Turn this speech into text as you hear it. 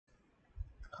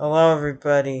Hello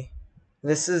everybody,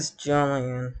 this is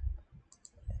Julian.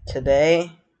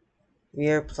 Today we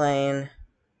are playing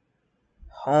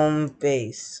Home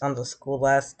Base on the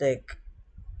Scholastic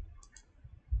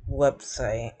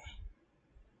website.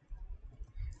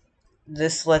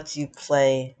 This lets you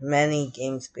play many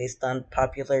games based on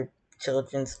popular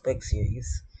children's book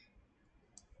series.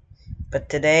 But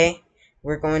today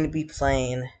we're going to be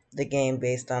playing the game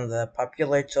based on the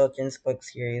popular children's book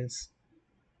series.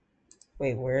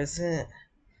 Wait, where is it?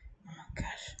 Oh my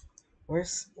gosh.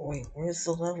 Where's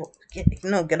the level?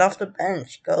 Get off the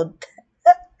bench. Go.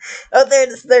 Oh, there it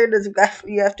is.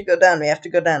 You have to go down. We have to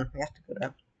go down.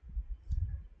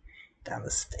 Down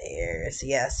the stairs.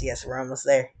 Yes, we're almost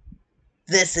there.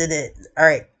 This it is.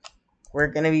 Alright. We're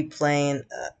gonna be playing,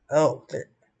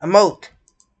 emote.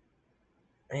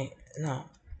 Wait, no.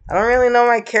 I don't really know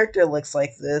my character looks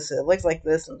like this. It looks like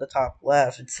this in the top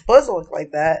left. It's supposed to look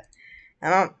like that.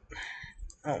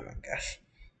 Oh my gosh.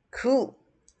 Cool.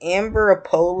 Amber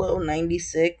Apollo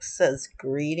 96 says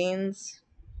greetings.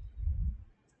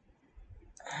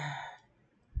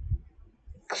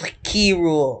 Key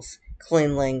rules: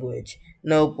 clean language,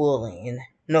 no bullying,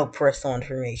 no personal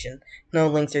information, no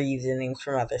links or usernames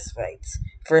from other sites.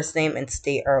 First name and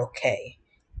state are okay.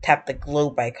 Tap the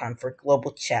globe icon for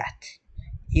global chat.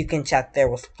 You can chat there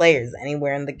with players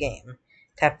anywhere in the game.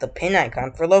 Tap the pin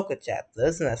icon for local chat.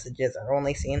 Those messages are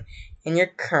only seen in your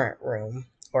current room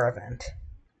or event.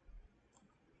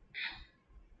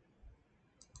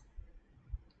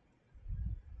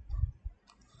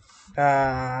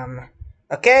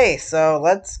 Okay, so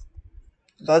let's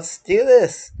do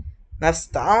this. Enough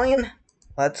stalling.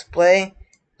 Let's play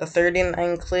the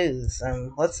 39 clues.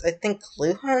 I think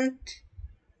clue hunt.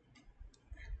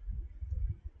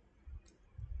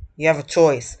 You have a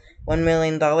choice: $1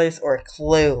 million or a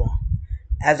clue.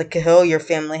 As a Cahill, your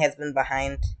family has been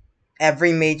behind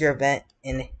every major event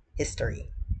in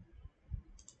history.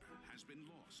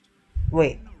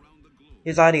 Wait,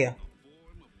 here's audio.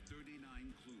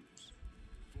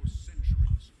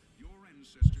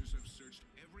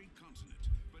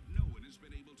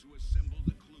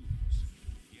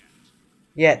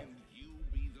 Yet.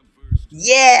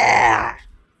 Yeah!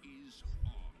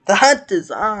 The hunt is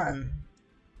on.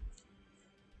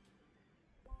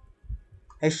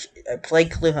 I play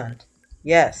Clue Hunt.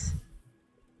 Yes.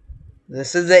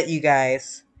 This is it, you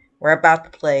guys. We're about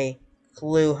to play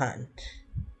Clue Hunt.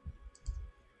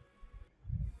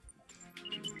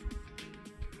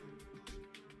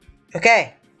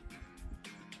 Okay.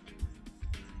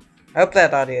 I hope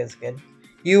that audio is good.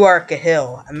 You are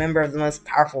Cahill, a member of the most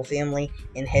powerful family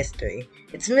in history.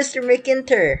 It's Mr.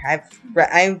 McIntyre.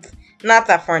 I'm not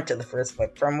that far into the first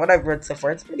book. From what I've read so far,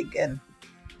 it's pretty good.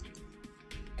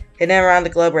 Hidden around the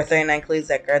globe are 39 clues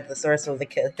that guard the source of the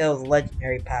Cahill's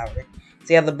legendary power.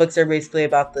 So yeah, the books are basically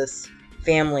about this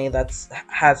family that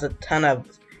has a ton of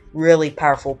really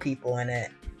powerful people in it.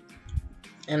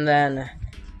 And then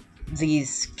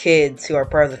these kids who are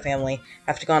part of the family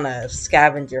have to go on a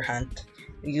scavenger hunt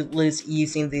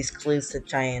using these clues to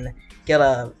try and get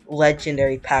a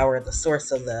legendary power, the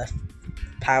source of the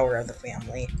power of the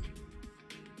family.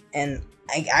 And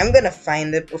I'm gonna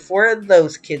find it before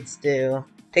those kids do.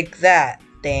 Take that,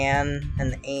 Dan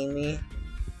and Amy.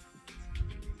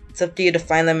 It's up to you to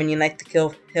find them and unite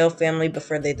the Hill family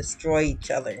before they destroy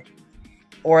each other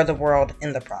or the world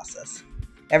in the process.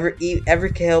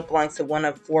 Every Cahill belongs to one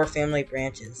of 4 family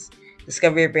branches.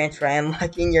 Discover your branch by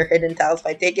unlocking your hidden talents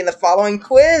by taking the following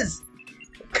quiz.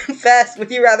 Confess,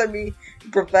 would you rather be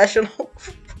professional?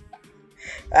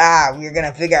 We're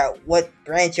gonna figure out what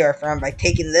branch you are from by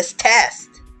taking this test.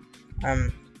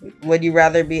 Would you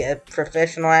rather be a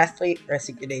professional athlete or a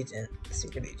secret agent?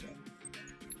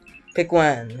 Pick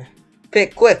one.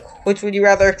 Pick quick. Which would you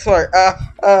rather explore?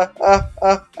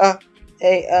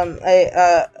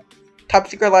 Top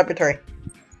secret laboratory.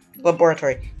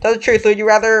 Tell the truth. Would you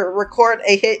rather record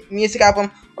a hit music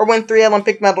album or win 3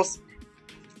 Olympic medals?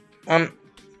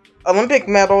 Olympic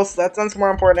medals. That sounds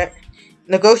more important.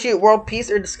 Negotiate world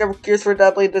peace or discover cures for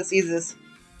deadly diseases.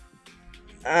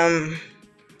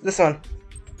 This one.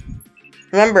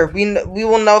 Remember, we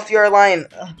will know if you are lying.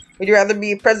 Would you rather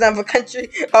be president of a country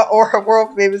or a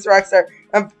world famous rock star?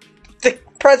 The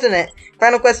president.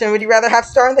 Final question: would you rather have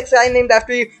star in the sky named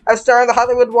after you, have star in the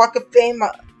Hollywood Walk of Fame?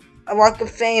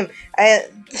 The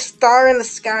star in the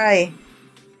sky.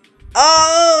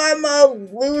 Oh, I'm a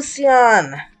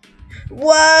Lucian.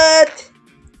 What?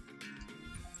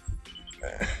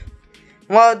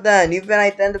 Well done. You've been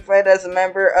identified as a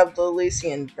member of the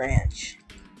Lucian branch.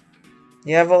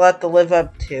 You have a lot to live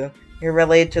up to. You're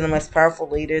related to the most powerful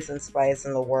leaders and spies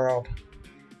in the world.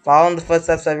 Follow in the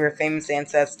footsteps of your famous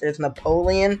ancestors,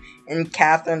 Napoleon and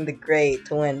Catherine the Great,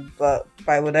 to win, but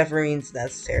by whatever means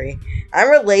necessary. I'm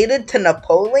related to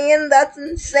Napoleon? That's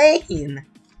insane!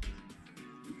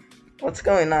 What's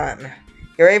going on?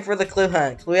 You're ready for the clue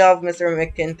hunt. Clue out Mr.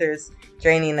 McIntyre's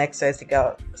training exercise to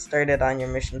get started on your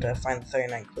mission to find the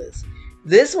 39 clues.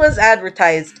 This was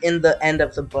advertised in the end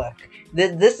of the book.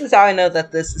 This is how I know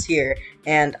that this is here.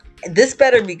 And this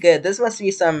better be good. This must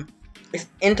be some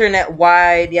internet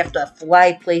wide. You have to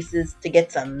fly places to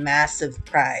get some massive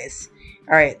prize.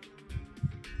 Alright.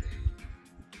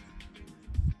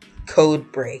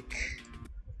 Code break.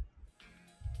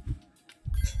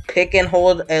 Pick and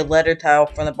hold a letter tile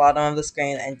from the bottom of the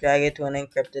screen and drag it to an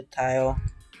encrypted tile.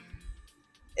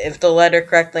 If the letter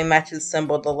correctly matches the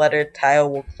symbol, the letter tile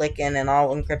will click in and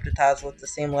all encrypted tiles with the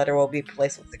same letter will be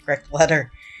placed with the correct letter.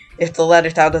 If the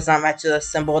letter tile does not match the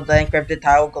symbol, the encrypted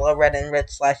tile will glow red and red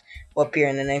 / will appear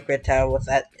in an encrypted tile with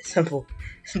that symbol.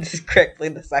 Just correctly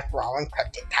decipher all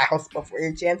encrypted tiles before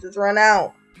your chances run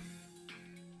out.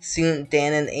 Soon,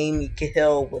 Dan and Amy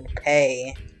Cahill would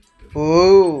pay.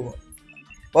 Ooh.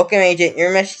 Welcome, Agent.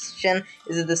 Your mission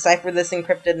is to decipher this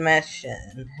encrypted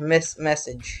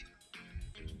message.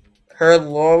 Her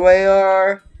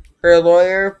lawyer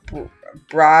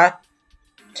brought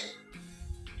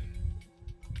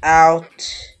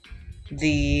out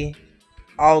the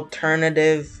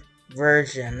alternative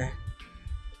version.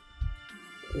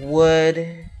 I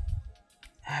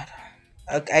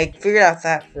figured out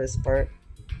that first part.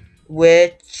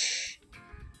 Which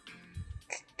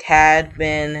had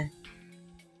been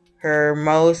her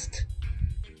most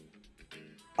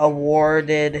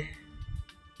awarded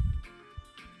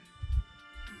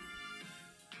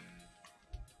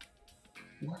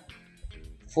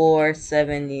for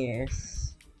 7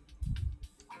 years.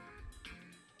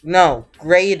 No,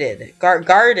 graded.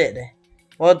 Guarded.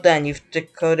 Well done, you've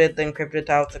decoded the encrypted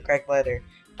tile with the correct letter.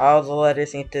 All the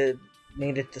letters needed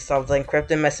to solve the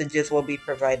encrypted messages will be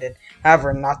provided.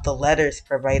 However, not all the letters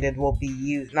provided will be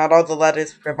used.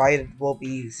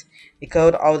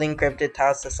 Decode all the encrypted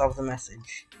tiles to solve the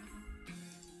message.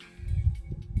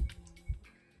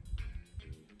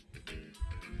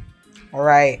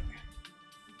 Alright.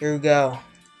 Here we go.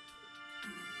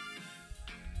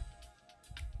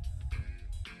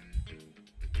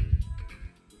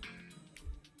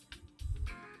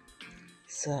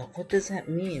 So, what does that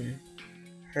mean?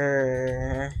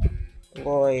 Her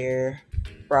lawyer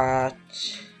brought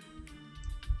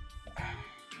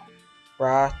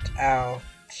out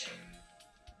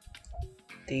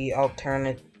the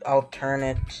alternate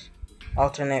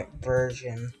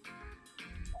version,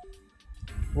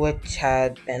 which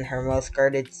had been her most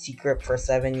guarded secret for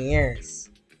 7 years.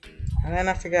 How did I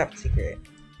not figure out the secret?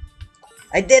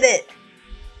 I did it!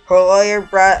 Her lawyer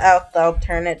brought out the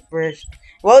alternate version.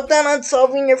 Well done on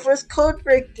solving your first code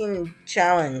breaking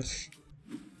challenge.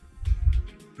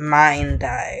 Mind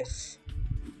dive.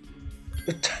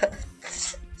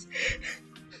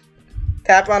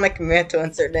 Tap on a command to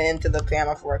insert it into the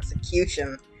panel for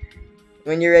execution.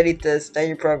 When you're ready to start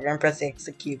your program, press the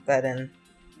execute button.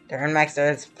 Turn max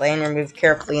starts play and remove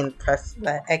carefully and press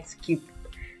the execute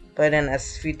button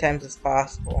as few times as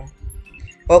possible.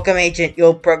 Welcome, Agent.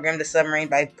 You'll program the submarine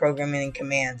by programming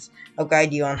commands. I'll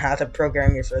guide you on how to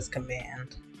program your first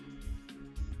command.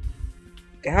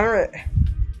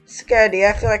 It's a good idea.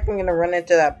 I feel like I'm gonna run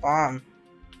into that bomb.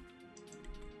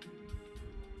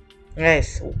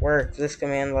 Nice work. This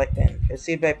command like then.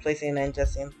 Proceed by placing and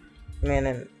adjusting command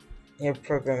in your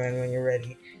program when you're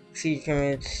ready. See your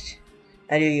commands.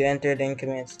 After you entered in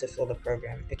commands to fill the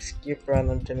program. Execute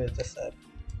random to move this up.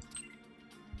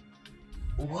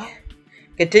 What?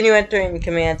 Continue entering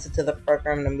commands into the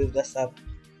program to move this up.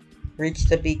 Reach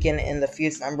the beacon in the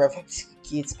fewest number of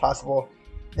executes possible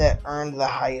that earned the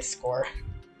highest score.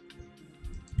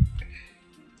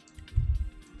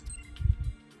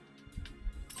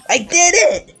 I did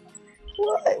it!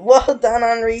 What? Well done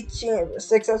on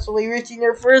successfully reaching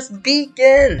your first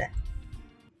beacon!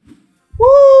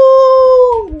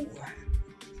 Woo!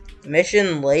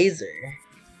 Mission Laser.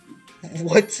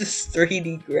 What's this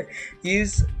 3D graph?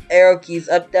 Use arrow keys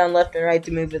up, down, left, and right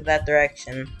to move in that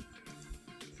direction.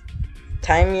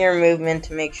 Time your movement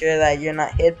to make sure that you're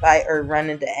not hit by or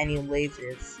run into any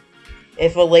lasers.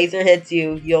 If a laser hits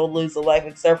you, you'll lose a life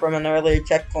except from an earlier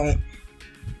checkpoint.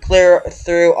 Clear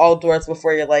through all doors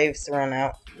before your lives run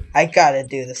out. I gotta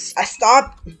do this.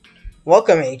 Stop!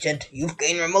 Welcome, Agent. You've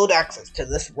gained remote access to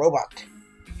this robot.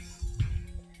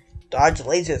 Dodge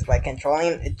lasers by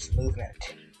controlling its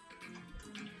movement.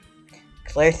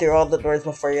 Clear through all the doors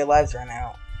before your lives run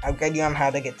out. I'll guide you on how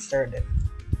to get started.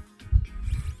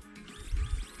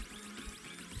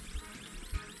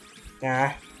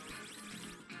 Nah.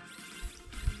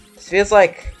 This feels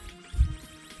like...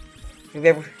 Have you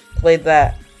ever played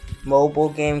that mobile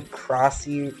game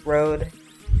Crossy Road?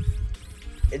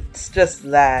 It's just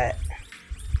that.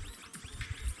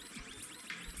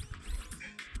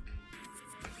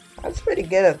 I was pretty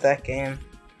good at that game.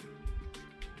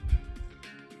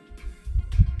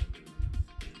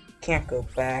 Can't go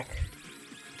back.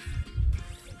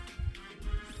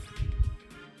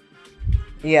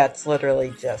 Yeah, it's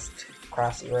literally just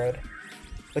Crossy Road.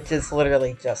 Which is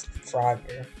literally just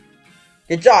Frogger.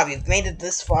 Good job, you've made it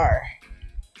this far.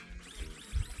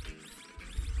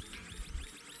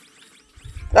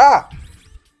 Ah!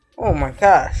 Oh my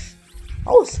gosh.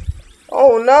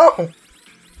 Oh no!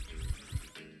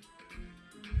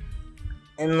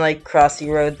 And like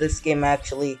Crossy Road, this game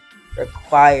actually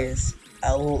requires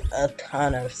a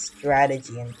ton of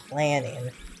strategy and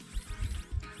planning.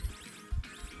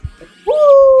 Woo!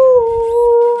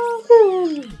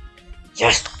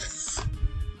 Yes!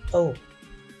 Oh.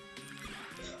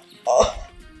 Oh.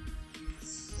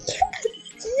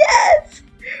 Yes!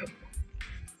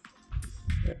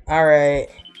 Alright.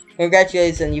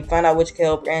 Congratulations, you found out which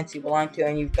Kill branch you belong to,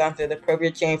 and you've gone through the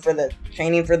appropriate training for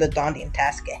the daunting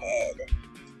task ahead.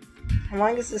 How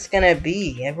long is this gonna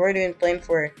be? I've already been playing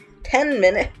for 10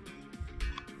 minutes.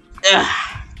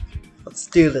 Ugh. Let's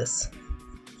do this.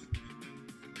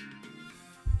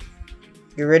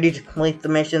 You're ready to complete the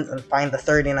missions and find the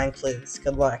 39 clues.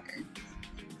 Good luck.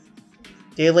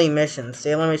 Daily missions.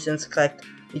 Daily missions collect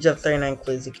each of 39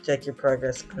 clues. You can check your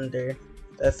progress under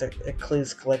the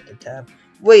clues collected tab.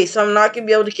 Wait, so I'm not gonna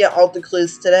be able to get all the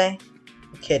clues today?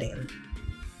 I'm kidding.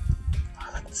 Oh,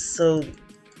 that's so...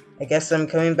 I guess I'm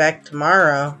coming back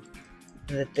tomorrow.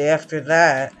 And the day after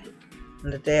that.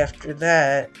 And the day after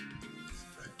that.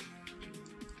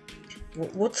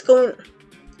 What's going...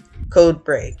 Code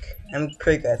break. I'm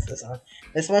pretty good at this one.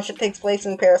 This mission takes place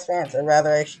in Paris, France. Or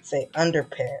rather, I should say under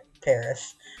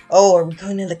Paris. Oh, are we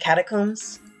going to the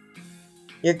catacombs?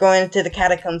 You're going to the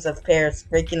catacombs of Paris,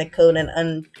 breaking a code and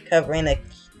uncovering a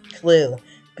clue.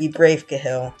 Be brave,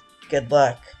 Cahill. Good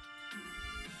luck.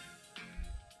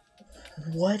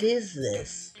 What is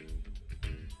this?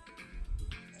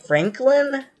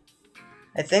 Franklin?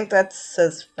 I think that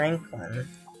says Franklin.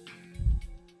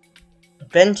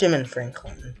 Benjamin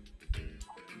Franklin.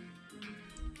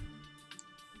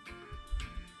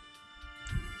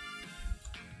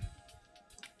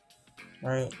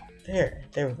 Right there.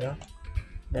 There we go.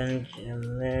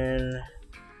 Benjamin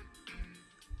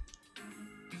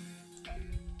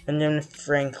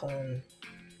Franklin.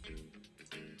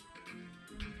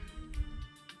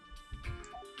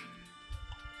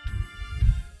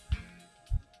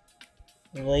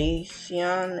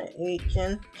 Lucian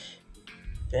agent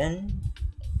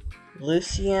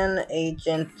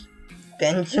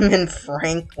Benjamin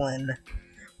Franklin.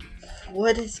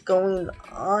 What is going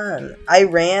on?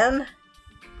 Iran?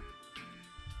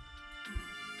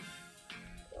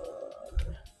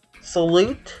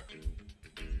 Salute?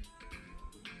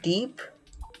 Deep?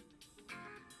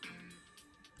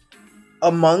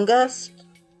 Among Us?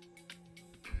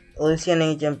 Lucian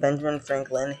agent Benjamin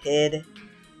Franklin hid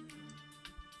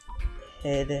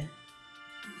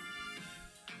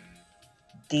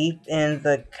deep in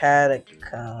the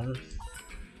catacombs.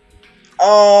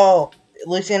 Oh!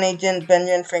 Lucian agent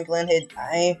Benjamin Franklin hid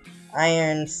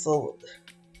iron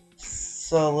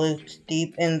salute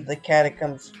deep in the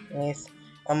catacombs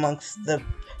amongst the...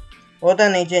 Well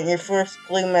done, agent. Your first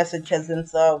clue message has been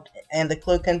solved, and the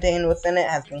clue contained within it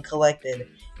has been collected.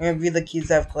 Review the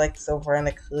keys I've collected so far in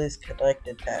the clues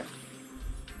collected tab.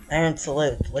 Iron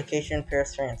salute. Location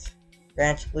Paris, France.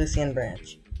 Branch Lucian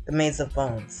branch. The Maze of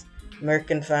Bones.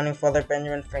 American founding father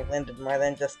Benjamin Franklin did more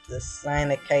than just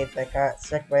design a kite that got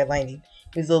struck by lightning.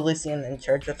 He was a Lucian in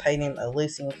charge of hiding a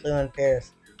Lucian clue in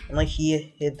Paris. Only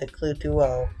he hid the clue too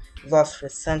well. It was lost for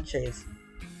centuries.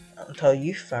 Until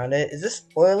you found it. Is this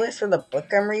spoilers for the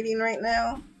book I'm reading right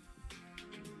now?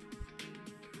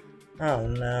 Oh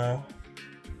no.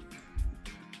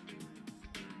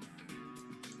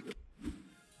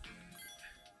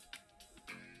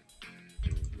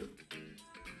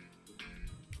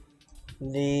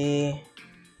 The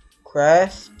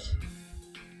crest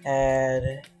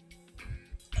had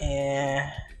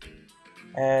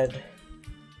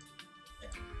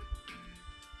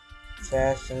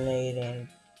fascinating.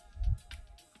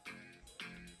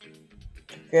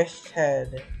 The crest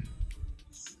had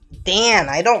Dan.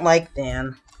 I don't like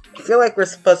Dan. I feel like we're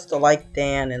supposed to like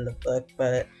Dan in the book,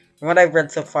 but from what I've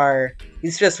read so far,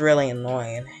 he's just really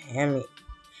annoying.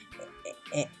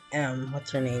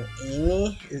 What's her name?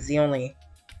 Amy is the only.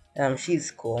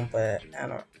 She's cool, but I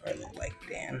don't really like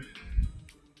Dan.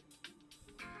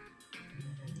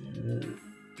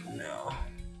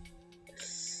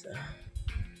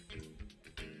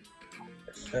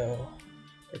 So,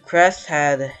 the crest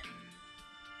had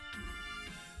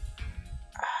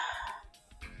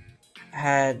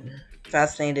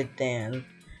fascinated Dan,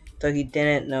 though he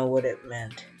didn't know what it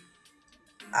meant.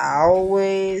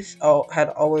 Had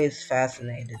always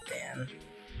fascinated Dan,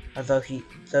 though he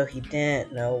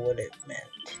didn't know what it meant.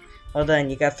 Well done,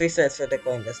 you got 3 stars for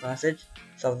decoding this message.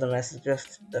 Solve the message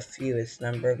with the fewest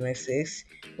number of mistakes.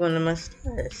 You won the most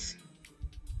stars.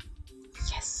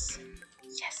 Yes.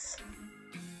 Yes.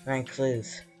 9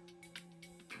 clues.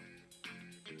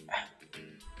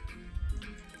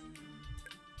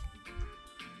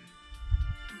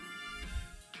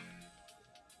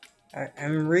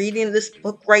 I'm reading this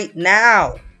book right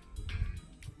now.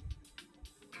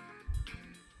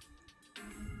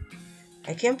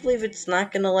 I can't believe it's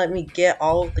not gonna let me get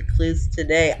all of the clues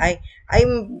today.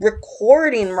 I'm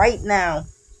recording right now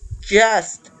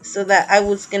just so that I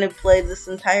was gonna play this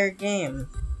entire game.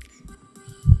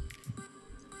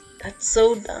 That's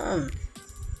so dumb.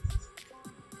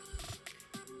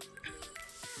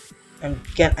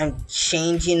 I'm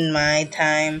changing my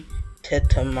time to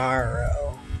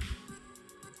tomorrow.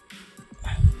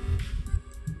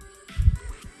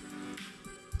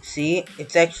 See,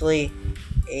 it's actually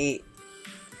 8.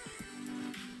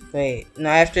 Wait,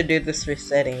 now I have to do this for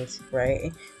settings,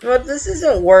 right? But this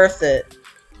isn't worth it.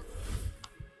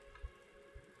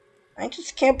 I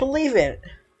just can't believe it.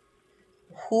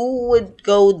 Who would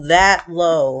go that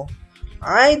low?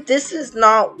 This is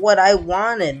not what I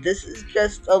wanted. This is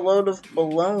just a load of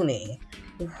baloney.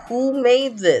 Who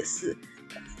made this?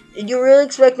 You really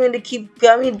expect me to keep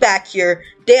coming back here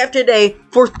day after day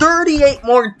for 38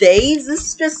 more days? This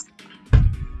is just...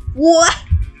 What?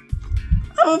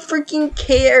 I don't freaking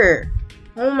care.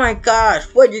 Oh my gosh.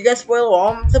 What, you're gonna spoil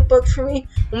all of the books for me?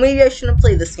 Well, maybe I shouldn't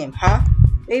play this game, huh?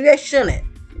 Maybe I shouldn't.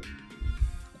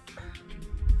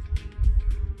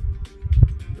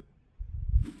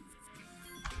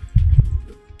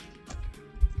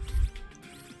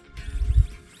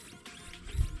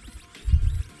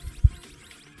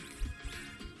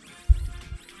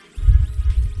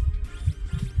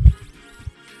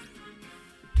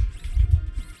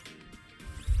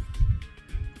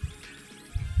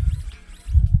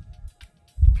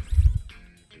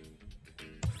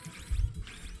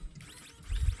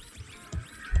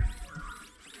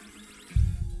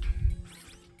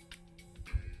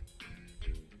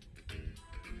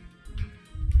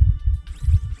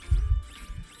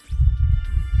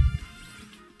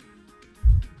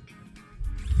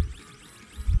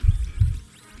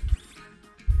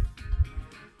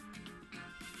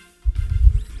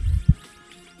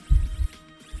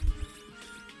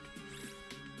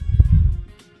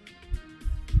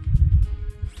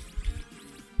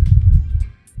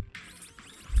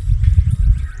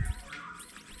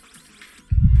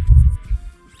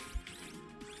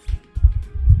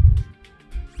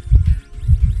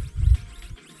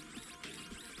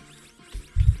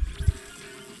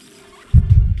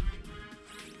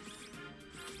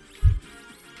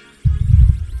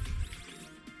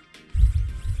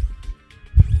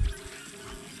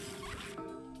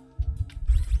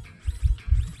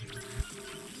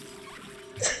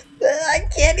 I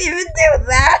can't even do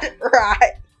that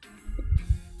right.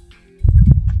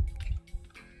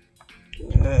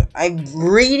 I'm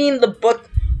reading the book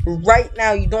right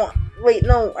now. You don't... Wait,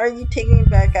 no. Are you taking me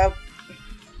back out?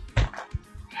 Oh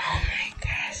my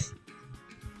gosh.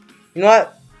 You know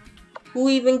what? Who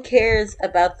even cares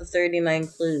about the 39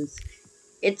 clues?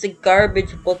 It's a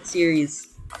garbage book series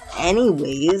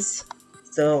anyways.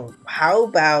 So how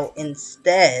about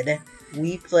instead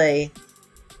we play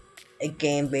a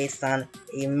game based on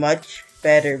a much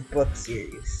better book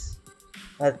series?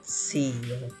 Let's see.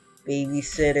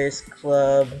 Babysitter's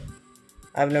Club.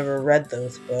 I've never read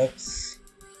those books.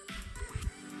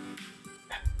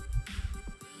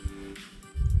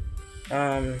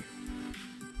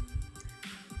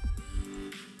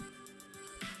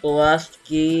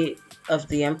 Scholastic of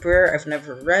the Emperor. I've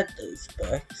never read those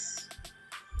books.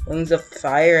 Wings of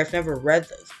Fire. I've never read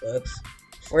those books.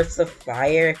 Force of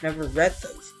Fire. I've never read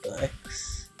those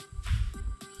books.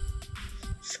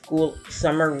 School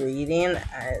Summer Reading.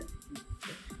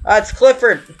 It's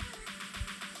Clifford.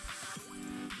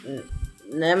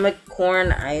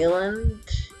 Nemacorn Island.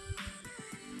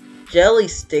 Jelly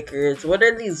Stickers. What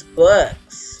are these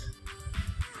books?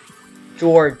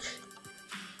 George.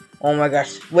 Oh my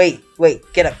gosh. Wait.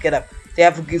 Get up. They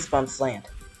have a Goosebumps Land.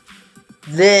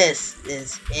 This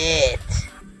is it.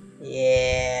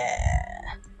 Yeah.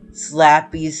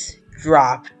 Slappy's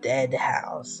Drop Dead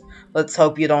House. Let's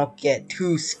hope you don't get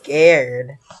too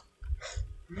scared.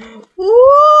 Woo!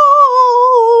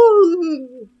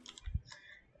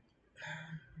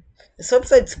 This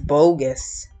website's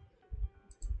bogus.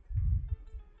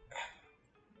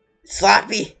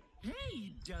 Slappy!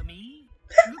 Hey, dummy!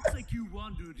 Looks like you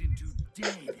wandered into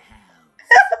Dead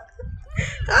House.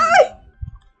 Hi!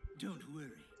 Don't worry,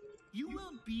 you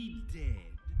won't be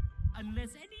dead unless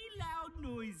any loud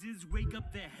noises wake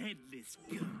up the headless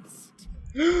ghost.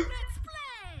 Let's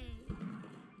play!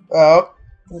 Oh.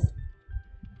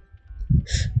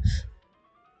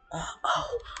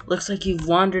 Oh, looks like you've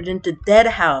wandered into Dead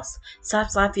House. Stop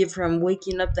Slappy from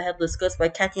waking up the headless ghost by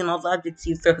catching all the objects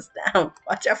he throws down.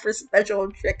 Watch out for special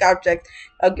trick objects.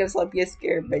 I'll give Slappy a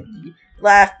scare, but you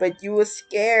laugh, but you will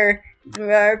scare.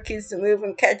 Remember kids to move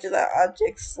and catch the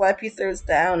objects Slappy throws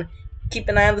down. Keep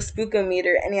an eye on the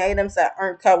spookometer. Any items that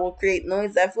aren't caught will create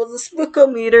noise that fills the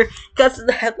spookometer, causing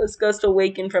the headless ghost to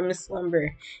awaken from his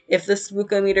slumber. If the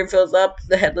spookometer fills up,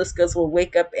 the headless ghost will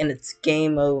wake up and it's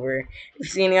game over. If you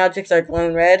see any objects are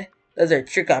glowing red, those are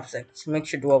trick objects. Make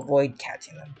sure to avoid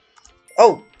catching them.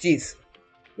 Oh, jeez.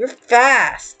 You're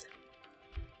fast!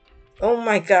 Oh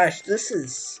my gosh, this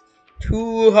is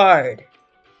too hard.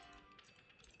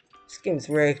 This game's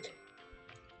rigged.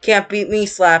 Can't beat me,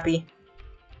 Slappy.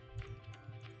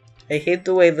 I hate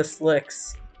the way this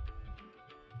looks.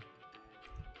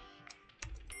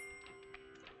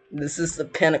 This is the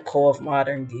pinnacle of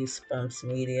modern Goosebumps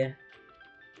media.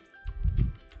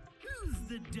 Who's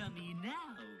the dummy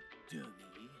now,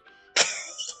 dummy?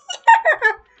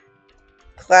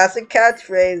 Classic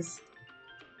catchphrase. Is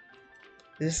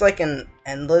this like an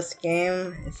endless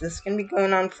game? Is this gonna be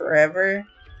going on forever?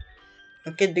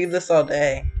 I could do this all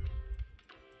day.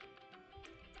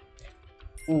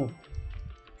 Ooh.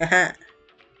 Haha.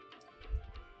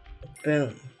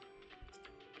 Boom.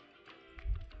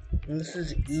 This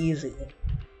is easy.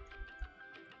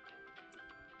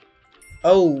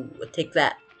 Oh, take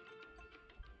that.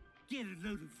 Get a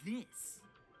load of this.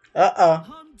 Uh-oh.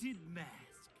 Haunted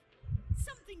mask.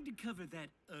 Something to cover that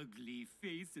ugly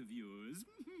face of yours.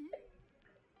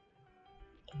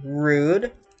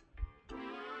 Rude.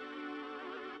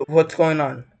 What's going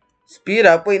on? Speed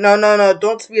up. Wait, no.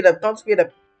 Don't speed up. Don't speed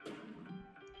up.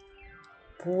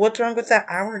 What's wrong with that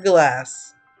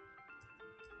hourglass?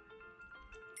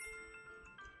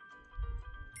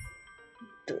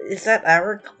 Is that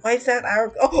why is that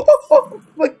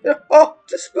wait, oh,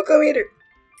 the spookometer.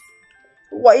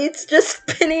 Why, it's just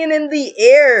spinning in the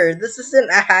air. This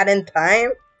isn't a hat in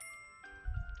time.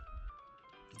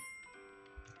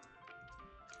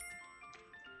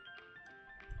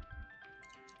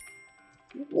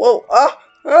 Whoa,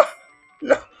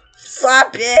 no,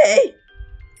 Slappy!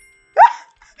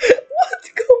 What's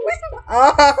going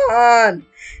on?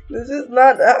 This is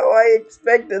not how I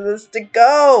expected this to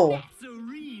go. That's a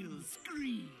real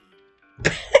scream.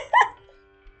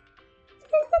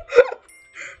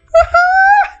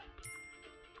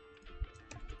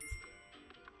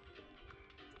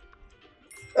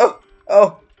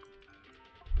 Oh.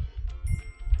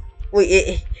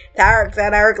 Wait,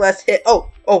 that hourglass hit. Oh,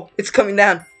 it's coming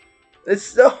down. It's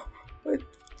so.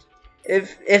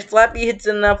 If Slappy hits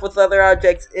enough with other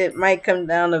objects, it might come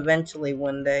down eventually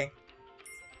one day.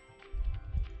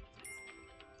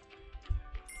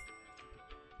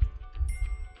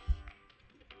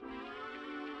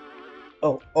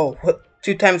 Oh, what?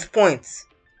 2 times points.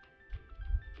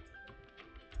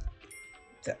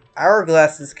 The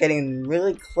hourglass is getting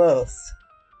really close.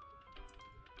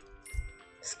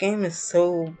 This game is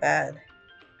so bad.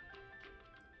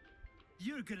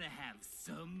 You're gonna have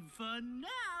some fun now.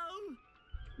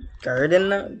 Garden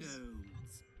gnomes.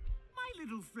 My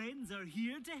little friends are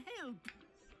here to help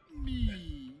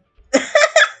me.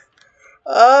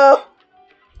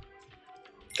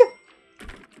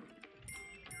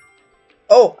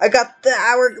 Oh, I got the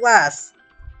hourglass.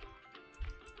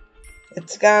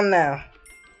 It's gone now.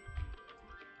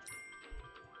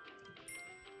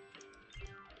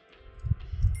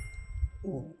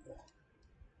 Ooh.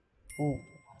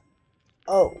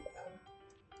 Oh.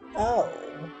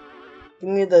 Give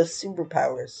me those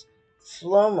superpowers.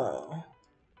 Slow-mo.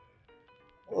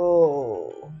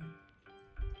 Oh.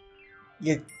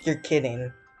 You're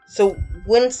kidding. So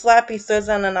when Slappy throws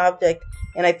down an object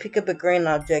and I pick up a green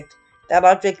object, that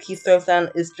object he throws down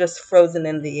is just frozen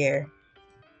in the air.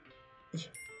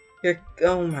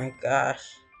 Oh my gosh.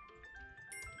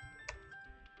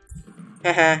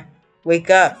 Haha.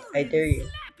 Wake up. I dare you.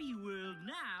 Slappy world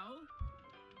now.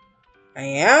 I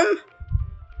am?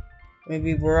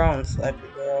 Maybe we're all in Slappy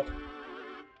World.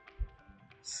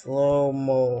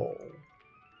 Slow-mo.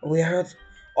 We heard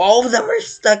all of them are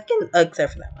stuck in,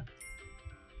 except for that one.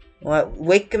 What?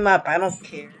 Wake him up. I don't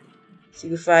care. See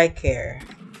if I care.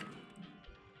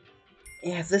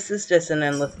 Yeah, this is just an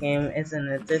endless game, isn't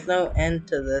it? There's no end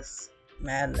to this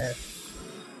madness.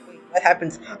 Wait, what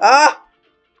happens? Ah!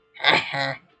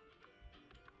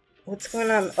 What's going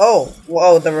on? Oh,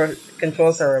 whoa, the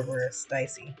controls are reversed. I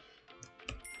see.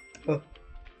 Oh.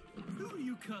 Who are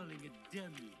you calling a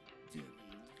dummy, dummy?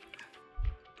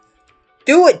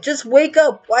 Do it! Just wake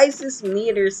up! Why is this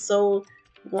meter so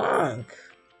long?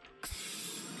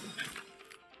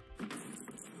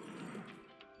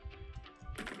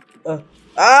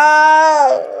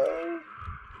 Ah!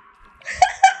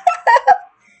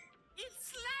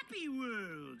 It's Slappy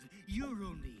World! You're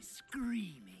only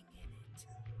screaming in it.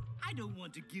 I don't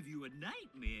want to give you a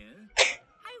nightmare.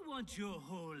 I want your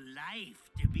whole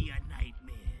life to be a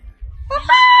nightmare.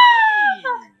 And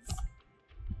now it is!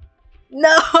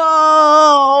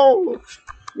 No!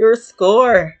 Your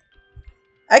score.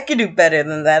 I could do better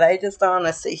than that. I just don't want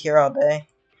to sit here all day.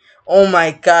 Oh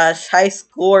my gosh, high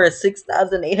score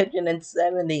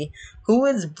 6,870. Who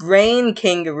is Brain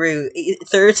Kangaroo?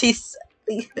 30.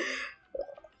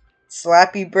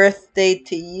 Slappy birthday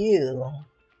to you.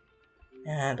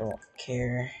 I don't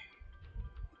care.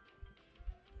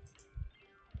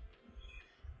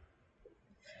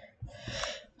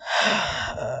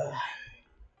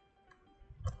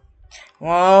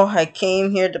 Well, I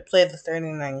came here to play the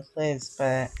 39 quiz,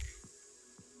 but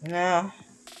no.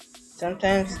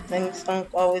 Sometimes things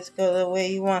don't always go the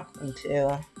way you want them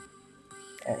to.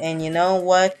 And you know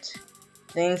what?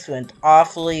 Things went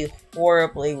awfully,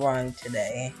 horribly wrong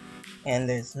today. And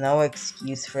there's no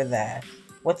excuse for that.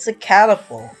 What's a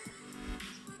catapult?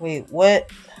 Wait, what?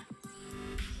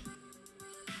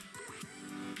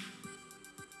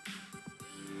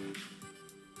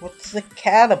 What's the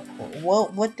catapult?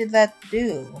 What did that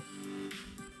do?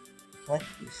 Let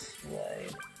you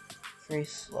slide. Free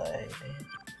slide.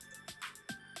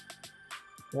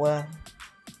 What?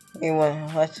 Wait,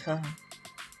 what's